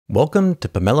Welcome to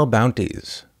Pomelo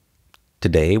Bounties.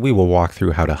 Today we will walk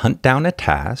through how to hunt down a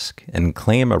task and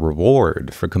claim a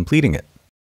reward for completing it.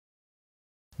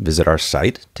 Visit our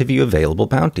site to view available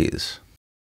bounties.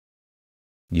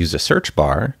 Use a search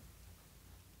bar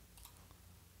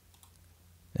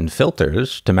and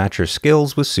filters to match your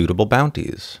skills with suitable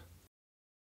bounties.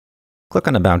 Click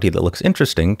on a bounty that looks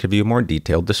interesting to view a more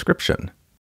detailed description.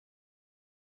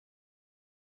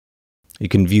 You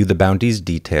can view the bounty's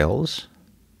details,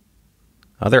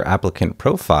 other applicant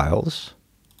profiles,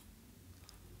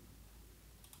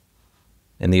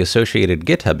 and the associated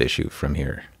GitHub issue from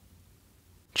here.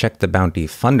 Check the bounty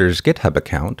funder's GitHub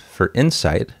account for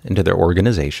insight into their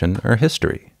organization or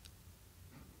history.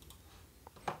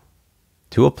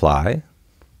 To apply,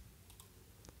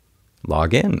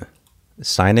 log in.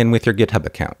 Sign in with your GitHub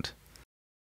account.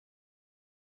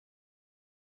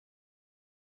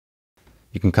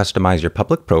 You can customize your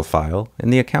public profile in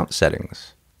the account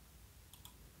settings.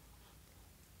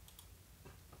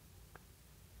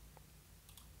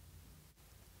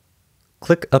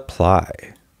 Click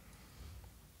Apply.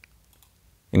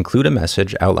 Include a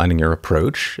message outlining your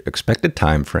approach, expected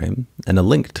time frame, and a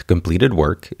link to completed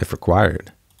work if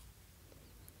required.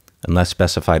 Unless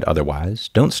specified otherwise,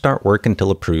 don't start work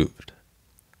until approved.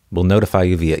 We'll notify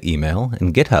you via email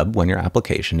and GitHub when your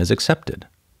application is accepted.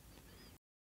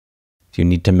 If you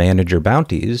need to manage your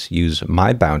bounties, use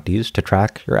My Bounties to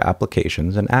track your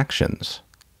applications and actions.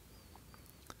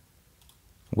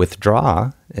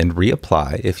 Withdraw and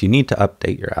reapply if you need to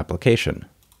update your application.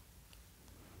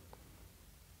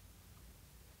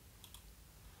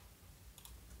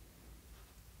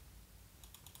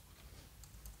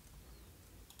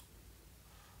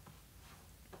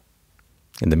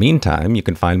 In the meantime, you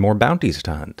can find more bounties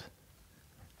to hunt.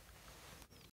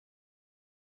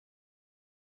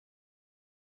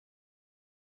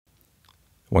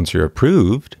 Once you're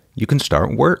approved, you can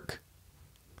start work.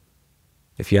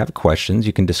 If you have questions,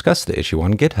 you can discuss the issue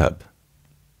on GitHub.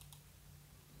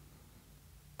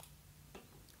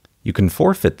 You can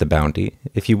forfeit the bounty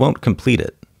if you won't complete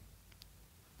it,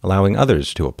 allowing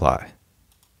others to apply.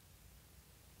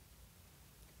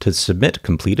 To submit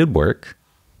completed work,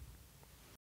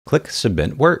 click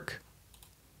Submit Work.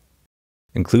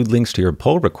 Include links to your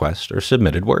pull request or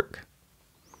submitted work.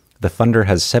 The funder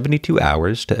has 72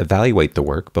 hours to evaluate the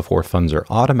work before funds are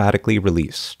automatically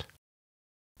released.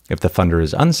 If the funder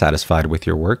is unsatisfied with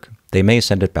your work, they may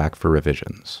send it back for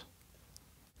revisions.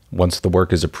 Once the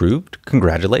work is approved,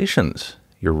 congratulations!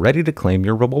 You're ready to claim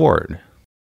your reward.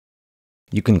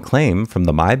 You can claim from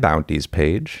the My Bounties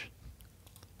page,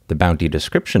 the Bounty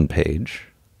Description page,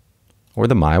 or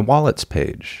the My Wallets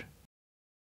page.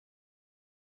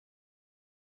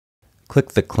 Click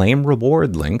the Claim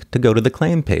Reward link to go to the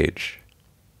Claim page.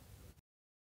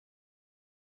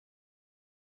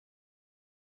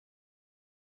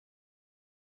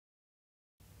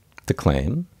 To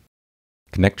claim,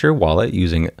 connect your wallet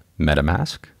using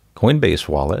MetaMask, Coinbase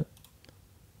Wallet,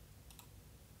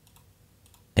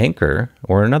 Anchor,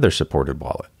 or another supported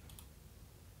wallet.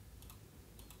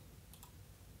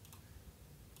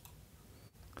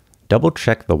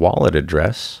 Double-check the wallet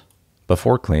address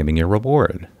before claiming your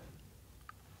reward.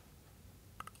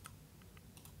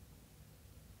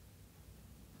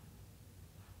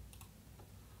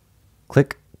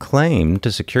 Click Claim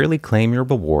to securely claim your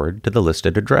reward to the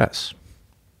listed address.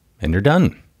 And you're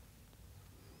done.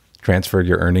 Transfer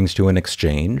your earnings to an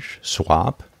exchange,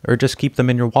 swap, or just keep them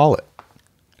in your wallet.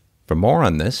 For more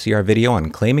on this, see our video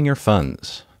on claiming your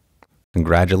funds.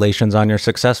 Congratulations on your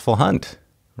successful hunt.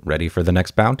 Ready for the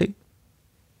next bounty?